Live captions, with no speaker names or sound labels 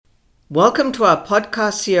Welcome to our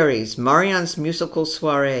podcast series, Marianne's Musical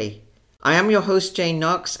Soiree. I am your host, Jane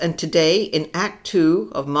Knox, and today, in Act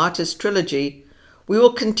 2 of Marta's trilogy, we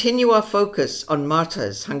will continue our focus on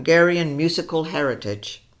Marta's Hungarian musical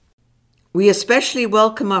heritage. We especially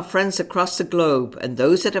welcome our friends across the globe and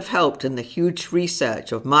those that have helped in the huge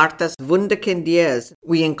research of Marta's Wunderkind years.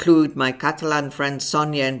 We include my Catalan friend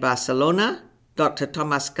Sonia in Barcelona, Dr.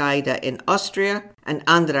 Thomas Gaida in Austria, and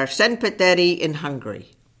András Szentpeteri in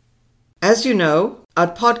Hungary. As you know,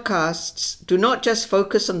 our podcasts do not just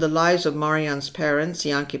focus on the lives of Marianne's parents,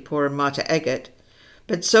 Jan Kippur and Marta Eggerth,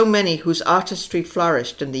 but so many whose artistry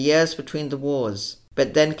flourished in the years between the wars,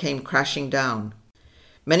 but then came crashing down.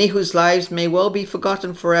 Many whose lives may well be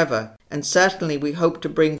forgotten forever, and certainly we hope to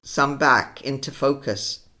bring some back into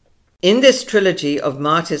focus. In this trilogy of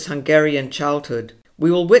Marta's Hungarian childhood, we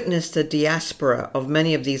will witness the diaspora of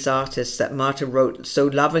many of these artists that Marta wrote so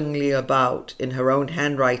lovingly about in her own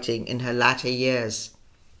handwriting in her latter years.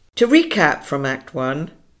 To recap from Act 1,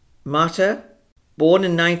 Marta, born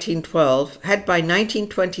in 1912, had by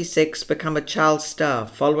 1926 become a child star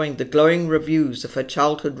following the glowing reviews of her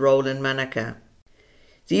childhood role in Mannequin.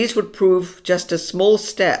 These would prove just a small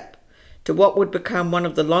step to what would become one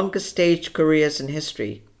of the longest stage careers in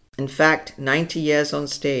history. In fact, 90 years on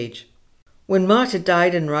stage. When Marta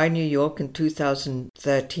died in Rye, New York in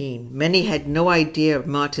 2013, many had no idea of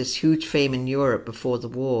Marta's huge fame in Europe before the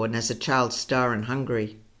war and as a child star in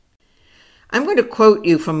Hungary. I'm going to quote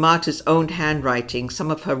you from Marta's own handwriting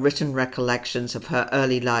some of her written recollections of her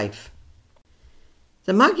early life.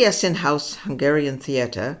 The Magyar House Hungarian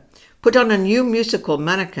Theatre put on a new musical,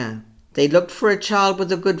 Mannequin. They looked for a child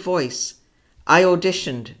with a good voice. I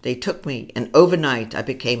auditioned, they took me, and overnight I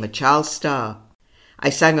became a child star. I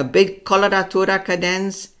sang a big coloratura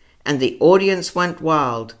cadence, and the audience went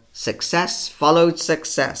wild. Success followed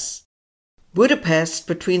success. Budapest,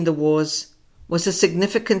 between the wars, was a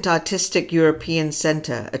significant artistic European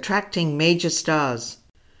centre, attracting major stars.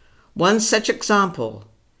 One such example,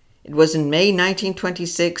 it was in May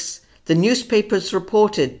 1926, the newspapers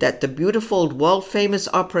reported that the beautiful world-famous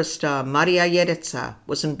opera star Maria Jerezza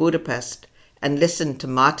was in Budapest and listened to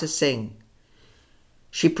Marta sing.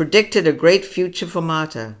 She predicted a great future for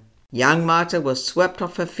Marta. Young Marta was swept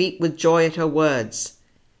off her feet with joy at her words.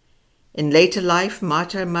 In later life,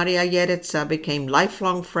 Marta and Maria Jerezza became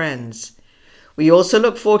lifelong friends. We also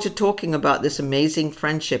look forward to talking about this amazing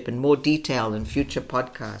friendship in more detail in future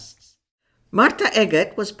podcasts. Marta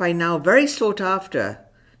Eggerth was by now very sought after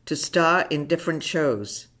to star in different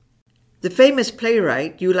shows. The famous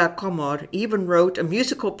playwright Gyula Komor even wrote a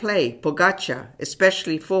musical play, Pogača,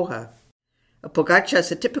 especially for her. A pogača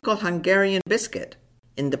is a typical Hungarian biscuit.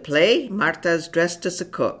 In the play, Marta is dressed as a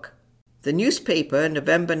cook. The newspaper,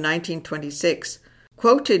 November 1926,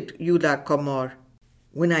 quoted Gyula Komor.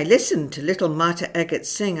 "When I listened to little Marta Eggerth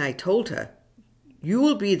sing, I told her, 'You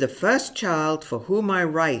will be the first child for whom I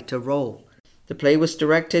write a role.'" The play was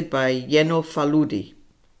directed by Jenő Faludi.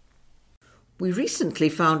 We recently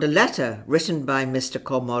found a letter written by Mr.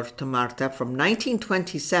 Komor to Marta from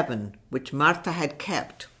 1927, which Marta had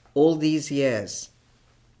kept all these years.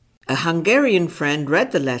 A Hungarian friend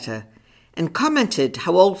read the letter and commented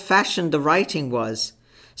how old-fashioned the writing was,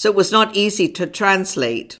 so it was not easy to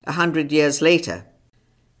translate 100 years later.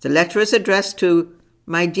 The letter is addressed to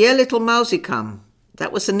 "My dear little Mausikam."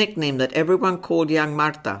 That was a nickname that everyone called young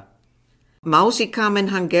Marta. Mausikam in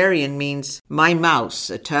Hungarian means "my mouse,"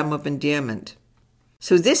 a term of endearment.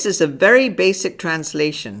 So this is a very basic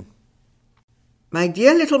translation. "My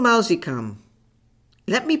dear little Mausikam,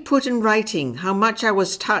 let me put in writing how much I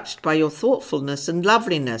was touched by your thoughtfulness and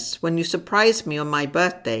loveliness when you surprised me on my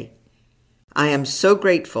birthday. I am so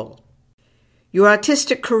grateful. Your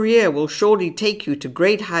artistic career will surely take you to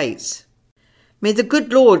great heights. May the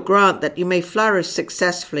good Lord grant that you may flourish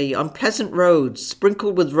successfully on pleasant roads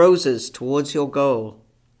sprinkled with roses towards your goal.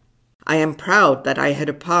 I am proud that I had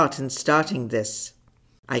a part in starting this.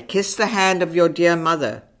 I kiss the hand of your dear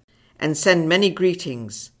mother and send many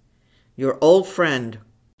greetings. Your old friend,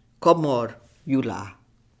 Komor Gyula."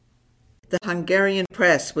 The Hungarian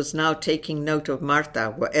press was now taking note of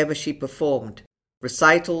Marta wherever she performed,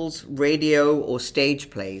 recitals, radio, or stage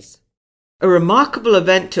plays. A remarkable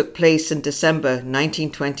event took place in December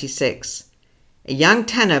 1926. A young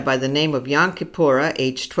tenor by the name of Jan Kippur,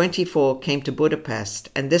 aged 24, came to Budapest,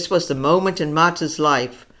 and this was the moment in Marta's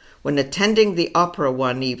life when, attending the opera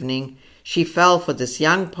one evening, she fell for this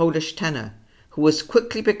young Polish tenor, who was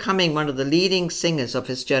quickly becoming one of the leading singers of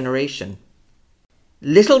his generation.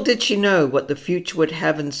 Little did she know what the future would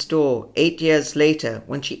have in store 8 years later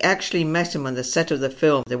when she actually met him on the set of the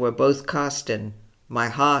film they were both cast in, My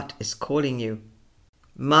Heart is Calling You.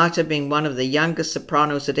 Marta being one of the youngest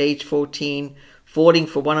sopranos at age 14, falling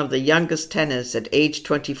for one of the youngest tenors at age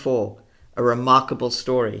 24. A remarkable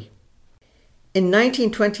story. In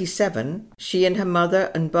 1927, she and her mother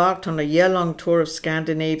embarked on a year-long tour of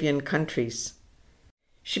Scandinavian countries.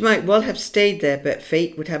 She might well have stayed there, but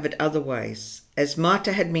fate would have it otherwise, as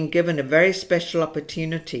Marta had been given a very special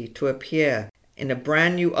opportunity to appear in a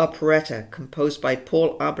brand new operetta composed by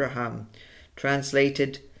Paul Abraham,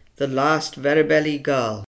 translated The Last Veribelli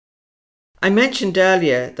Girl. I mentioned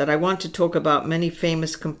earlier that I want to talk about many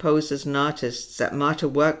famous composers and artists that Marta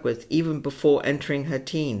worked with even before entering her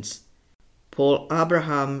teens. Paul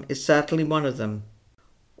Abraham is certainly one of them.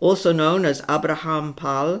 Also known as Abraham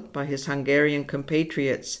Pál by his Hungarian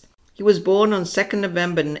compatriots, he was born on 2nd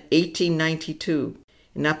November 1892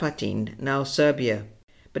 in Apatin, now Serbia,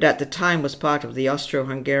 but at the time was part of the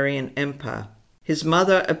Austro-Hungarian Empire. His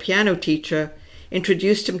mother, a piano teacher,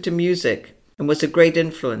 introduced him to music and was a great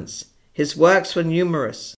influence. His works were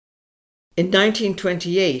numerous. In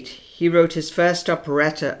 1928, he wrote his first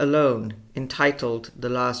operetta alone, entitled The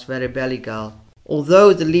Last Veribelli Girl.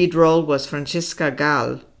 Although the lead role was Franziska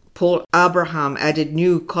Gall, Paul Abraham added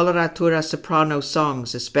new coloratura soprano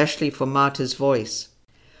songs, especially for Marta's voice.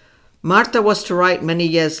 Marta was to write many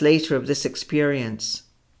years later of this experience.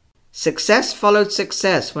 Success followed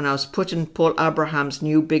success when I was put in Paul Abraham's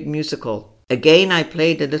new big musical. Again I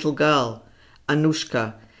played a little girl,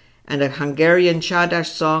 Anushka, and a Hungarian Csárdás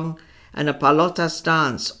song and a Palotas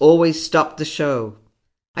dance always stopped the show.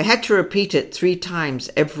 I had to repeat it 3 times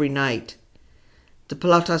every night. The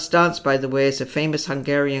Palotas dance, by the way, is a famous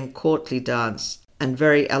Hungarian courtly dance and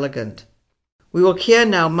very elegant. We will hear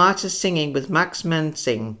now Marta singing with Max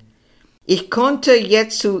Menzing, Ich konnte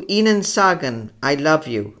jetzt zu Ihnen sagen, I love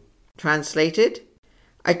you. Translated,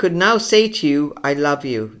 I could now say to you, I love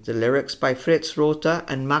you. The lyrics by Fritz Rother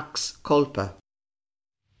and Max Kolper.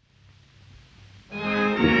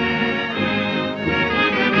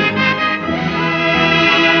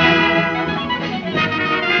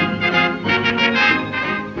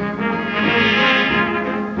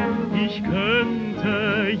 Ich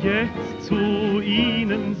könnte jetzt zu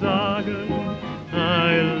Ihnen sagen,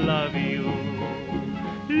 I love you.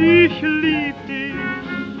 Ich lieb dich.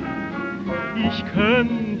 Ich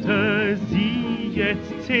könnte Sie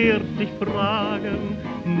jetzt zärtlich fragen,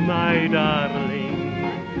 my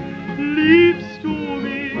darling, liebst du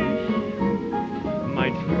mich?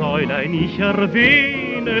 Mein Fräulein, ich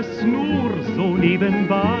erwähne es nur so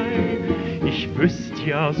nebenbei. Ich wüsste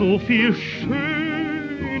ja so viel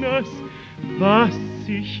Schönes, was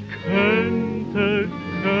ich könnte.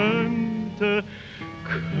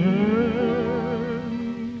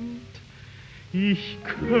 Ich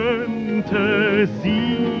könnte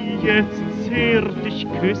Sie jetzt zärtlich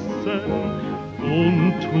küssen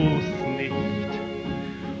und tu's nicht.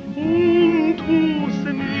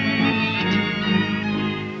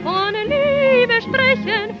 Von Liebe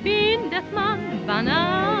sprechen findet man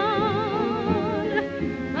banal.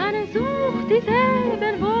 Man sucht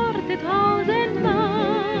dieselben Worte 1000-mal.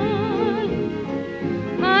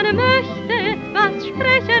 Man möchte etwas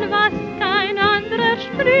sprechen, was kein anderer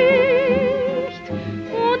spricht.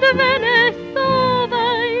 Und wenn es so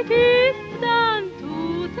weit ist, dann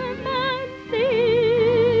tut man nicht.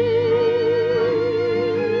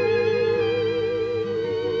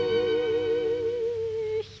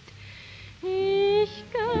 Ich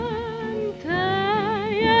könnte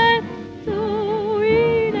jetzt zu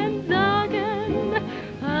Ihnen sagen,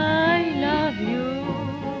 I love you.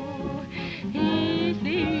 Ich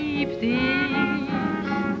lieb dich.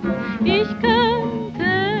 Ich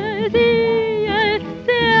könnte Sie jetzt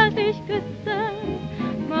zärtlich küssen,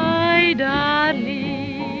 my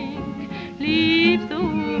darling, liebst du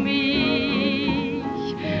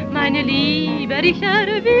mich? Meine Liebe, ich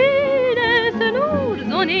erwähne es nur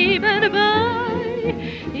so nebenbei.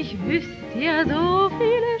 Ich wüsste ja so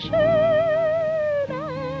viel Schönes,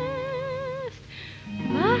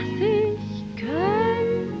 was ich könnte.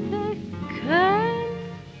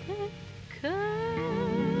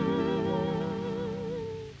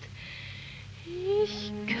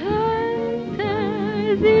 Ich könnte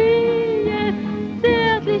Sie jetzt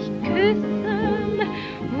zärtlich küssen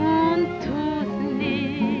und tu's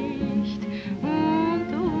nicht.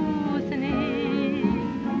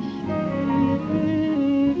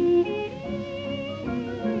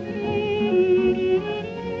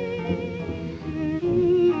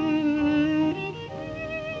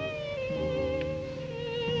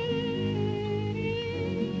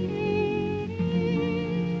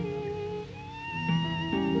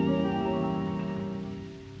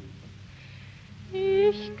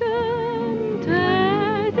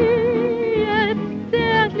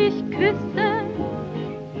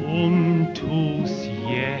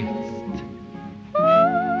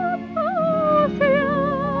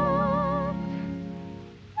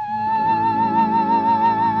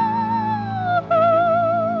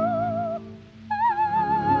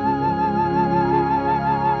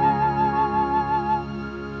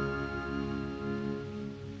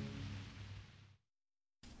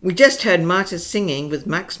 We just heard Marta singing with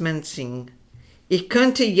Max Menzing, Ich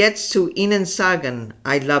könnte jetzt zu Ihnen sagen,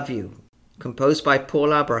 I love you, composed by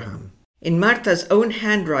Paul Abraham. In Marta's own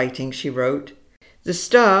handwriting, she wrote, the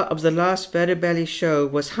star of the last Verdi show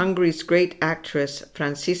was Hungary's great actress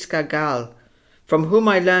Franziska Gál, from whom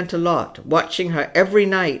I learnt a lot. Watching her every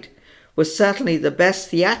night was certainly the best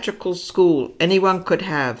theatrical school anyone could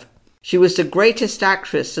have. She was the greatest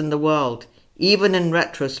actress in the world, even in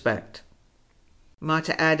retrospect.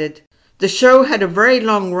 Marta added, the show had a very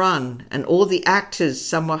long run, and all the actors,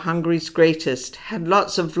 some were Hungary's greatest, had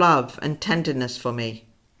lots of love and tenderness for me.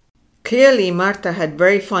 Clearly, Marta had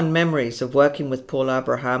very fond memories of working with Paul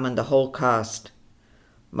Abraham and the whole cast.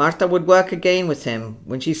 Marta would work again with him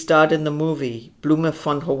when she starred in the movie Blume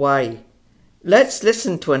von Hawaii. Let's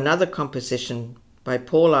listen to another composition by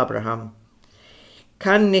Paul Abraham.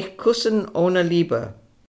 Kann nicht küssen ohne Liebe.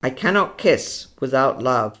 I cannot kiss without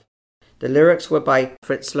love. The lyrics were by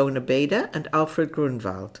Fritz Lohne-Beder and Alfred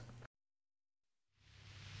Grunwald.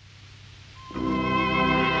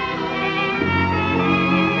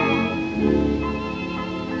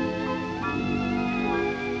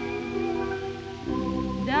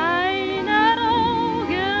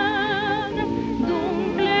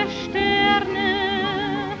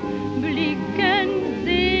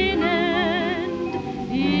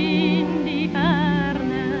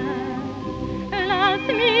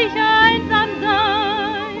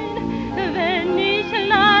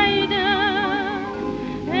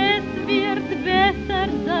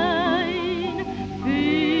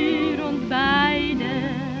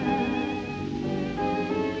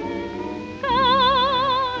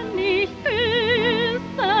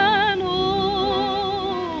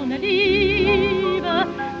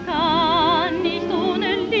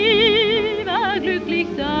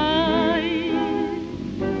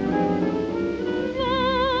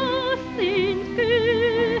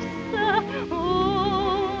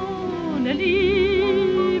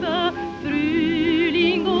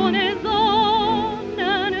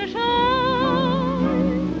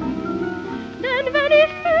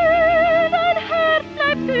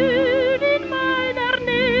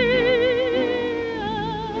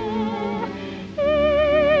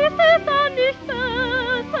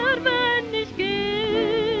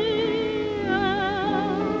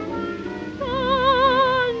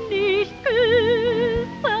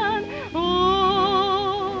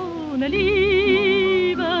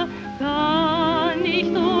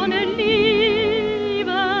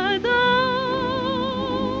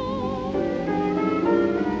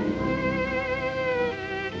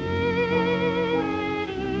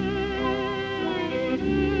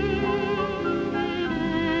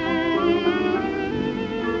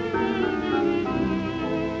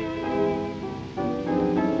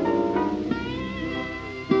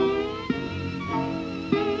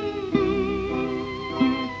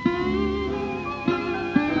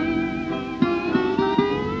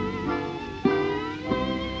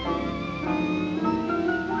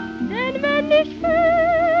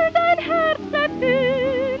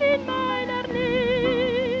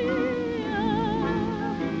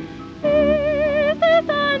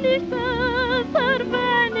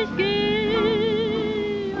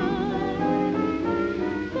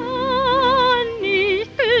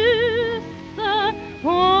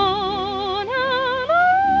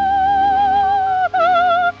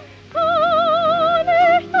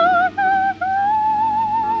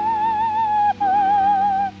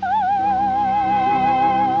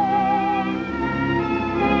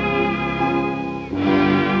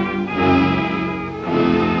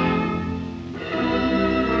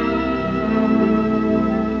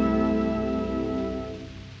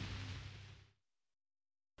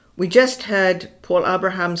 We just heard Paul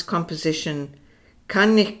Abraham's composition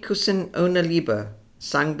Kann nicht küssen ohne Liebe,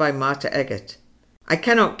 sung by Marta Eggerth. I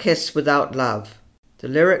cannot kiss without love. The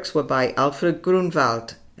lyrics were by Alfred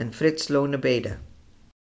Grunwald and Fritz Lohne-Beder.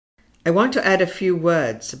 I want to add a few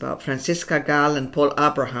words about Franziska Gál and Paul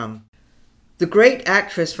Abraham. The great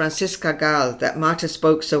actress Franziska Gál that Marta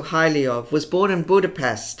spoke so highly of was born in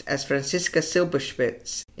Budapest as Franziska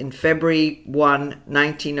Silberspitz in February 1,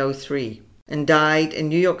 1903. And died in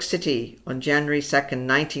New York City on January 2nd,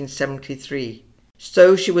 1973.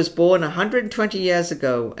 So she was born 120 years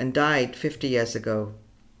ago and died 50 years ago.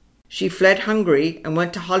 She fled Hungary and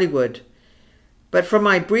went to Hollywood, but from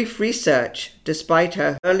my brief research, despite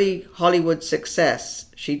her early Hollywood success,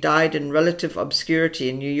 she died in relative obscurity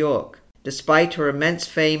in New York, despite her immense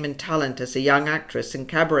fame and talent as a young actress and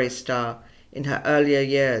cabaret star in her earlier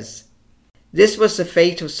years. This was the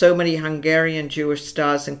fate of so many Hungarian Jewish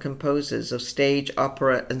stars and composers of stage,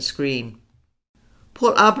 opera, and screen.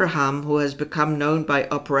 Paul Abraham, who has become known by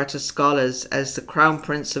operetta scholars as the crown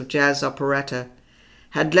prince of jazz operetta,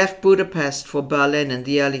 had left Budapest for Berlin in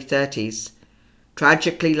the early 30s.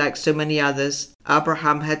 Tragically, like so many others,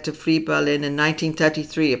 Abraham had to flee Berlin in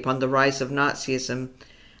 1933 upon the rise of Nazism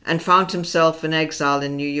and found himself in exile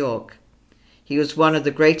in New York. He was one of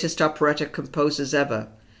the greatest operetta composers ever,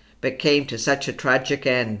 but came to such a tragic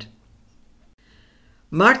end.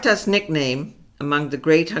 Marta's nickname among the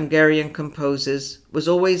great Hungarian composers was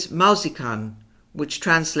always Mausikán, which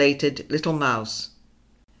translated Little Mouse.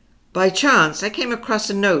 By chance, I came across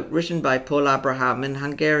a note written by Paul Abraham in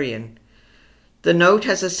Hungarian. The note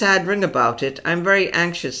has a sad ring about it. I'm very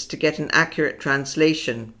anxious to get an accurate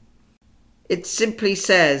translation. It simply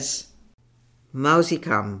says,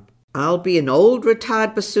 Mausikám, I'll be an old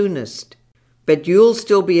retired bassoonist, but you'll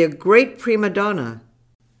still be a great prima donna.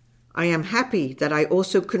 I am happy that I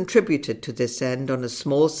also contributed to this end on a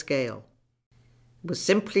small scale. It was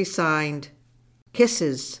simply signed,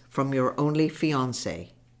 Kisses from Your Only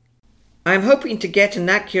Fiancé. I am hoping to get an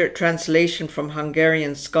accurate translation from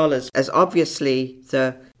Hungarian scholars, as obviously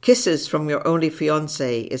the Kisses from Your Only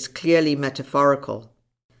Fiancé is clearly metaphorical.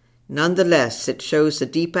 Nonetheless, it shows the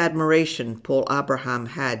deep admiration Paul Abraham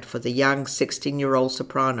had for the young 16-year-old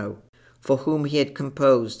soprano, for whom he had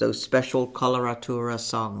composed those special coloratura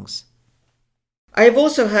songs. I have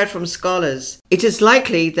also heard from scholars it is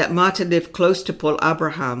likely that Marta lived close to Paul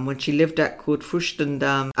Abraham when she lived at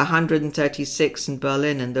Kurfürstendamm 136 in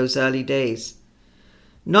Berlin in those early days.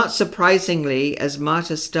 Not surprisingly, as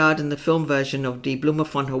Marta starred in the film version of Die Blume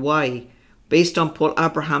von Hawaii, based on Paul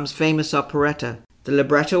Abraham's famous operetta. The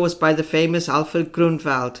libretto was by the famous Alfred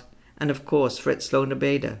Grunwald and, of course, Fritz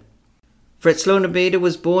Lohne-Bede. Fritz Lohne-Bede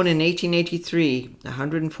was born in 1883,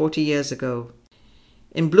 140 years ago.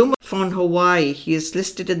 In Blume von Hawaii, he is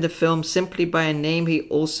listed in the film simply by a name he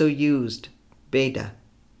also used, Bede.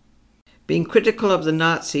 Being critical of the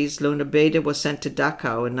Nazis, Lohne-Bede was sent to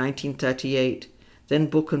Dachau in 1938, then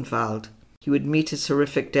Buchenwald. He would meet his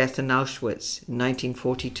horrific death in Auschwitz in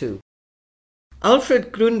 1942.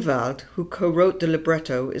 Alfred Grunwald, who co-wrote the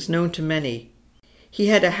libretto, is known to many. He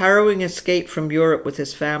had a harrowing escape from Europe with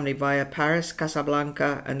his family via Paris,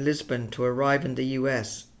 Casablanca, and Lisbon to arrive in the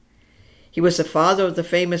US. He was the father of the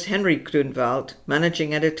famous Henry Grunwald,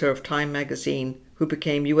 managing editor of Time magazine, who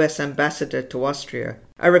became US ambassador to Austria.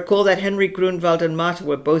 I recall that Henry Grunwald and Marta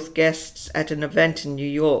were both guests at an event in New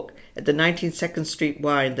York at the 192nd Street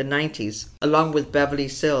Y in the 90s, along with Beverly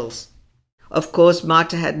Sills. Of course,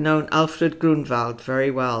 Marta had known Alfred Grunwald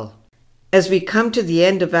very well. As we come to the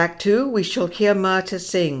end of Act 2, we shall hear Marta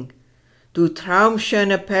sing, Du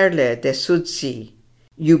traumschöne Perle der Südsee,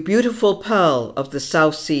 You Beautiful Pearl of the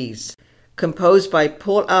South Seas, composed by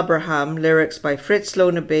Paul Abraham, lyrics by Fritz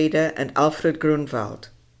Lohne-Bede and Alfred Grunwald.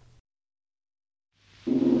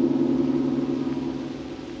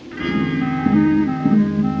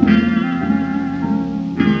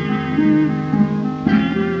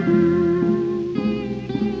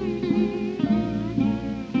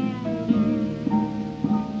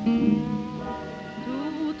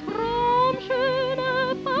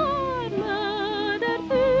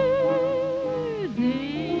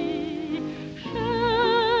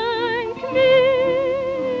 Schenk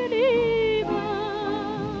mir, lieber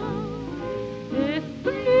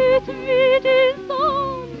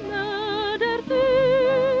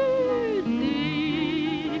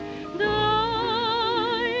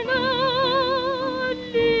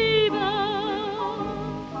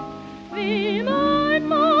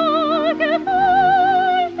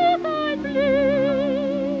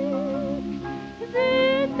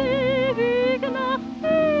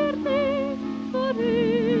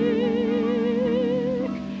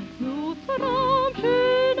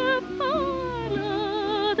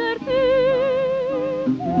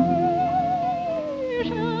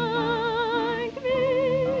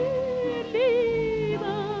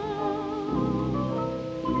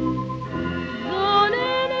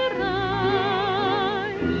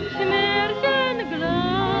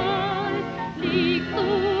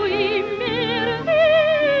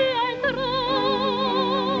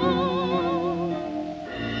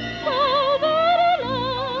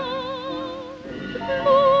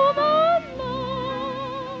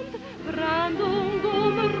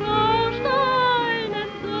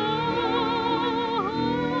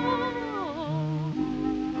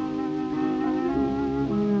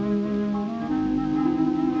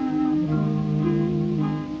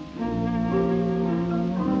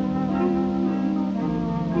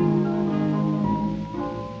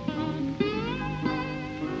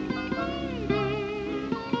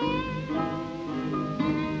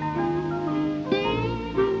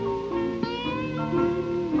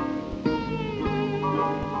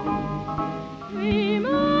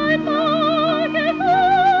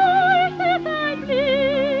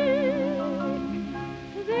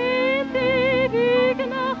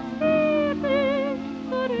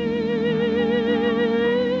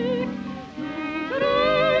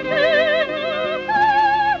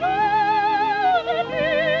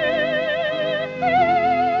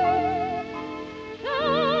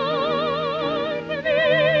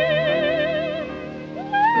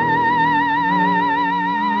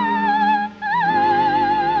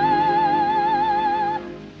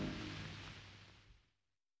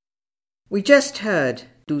We just heard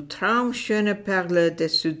Du Traumschöne Perle der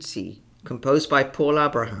Südsee, composed by Paul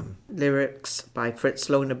Abraham, lyrics by Fritz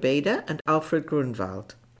Lohner-Beder and Alfred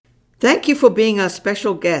Grunwald. Thank you for being our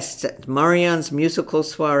special guests at Marianne's musical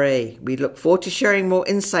soiree. We look forward to sharing more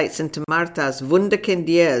insights into Marta's Wunderkind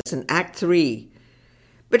years in Act 3.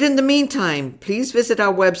 But in the meantime, please visit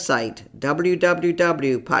our website,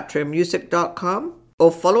 www.patriamusic.com, or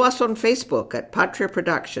follow us on Facebook at Patria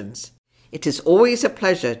Productions. It is always a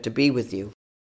pleasure to be with you.